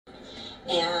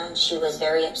and she was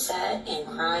very upset and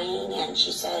crying, and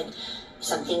she said,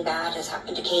 something bad has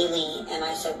happened to Kaylee. And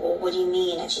I said, well, what do you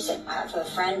mean? And she said, I have a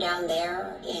friend down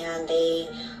there, and they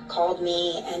called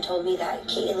me and told me that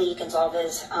Kaylee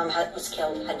Gonzalez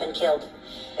had been killed.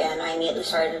 And I immediately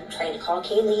started trying to call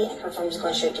Kaylee, and her phone was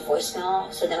going straight to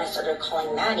voicemail. So then I started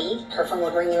calling Maddie. Her phone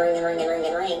would ring and ring and ring and ring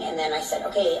and ring. And then I said,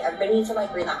 okay, everybody needs to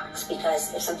relax,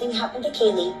 because if something happened to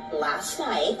Kaylee last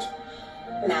night,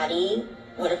 Maddie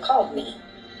would have called me.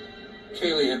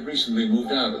 Kaylee had recently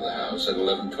moved out of the house at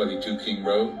 1122 King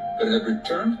Road, but had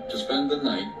returned to spend the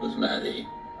night with Maddie.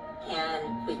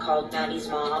 And we called Maddie's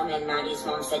mom, and Maddie's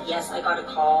mom said, yes, I got a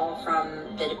call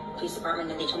from the police department,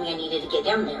 and they told me I needed to get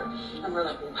down there. And we're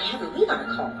like, well, why haven't we got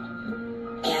a call?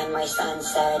 And my son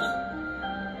said,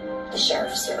 the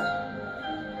sheriff's here.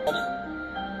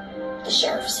 The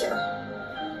sheriff's here.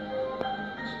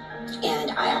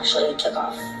 And I actually took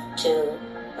off to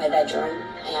my bedroom,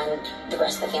 and the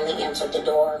rest of the family answered the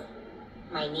door.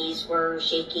 My knees were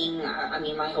shaking.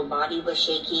 My whole body was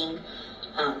shaking.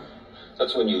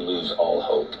 That's when you lose all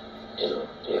hope.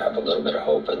 You have a little bit of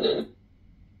hope, and then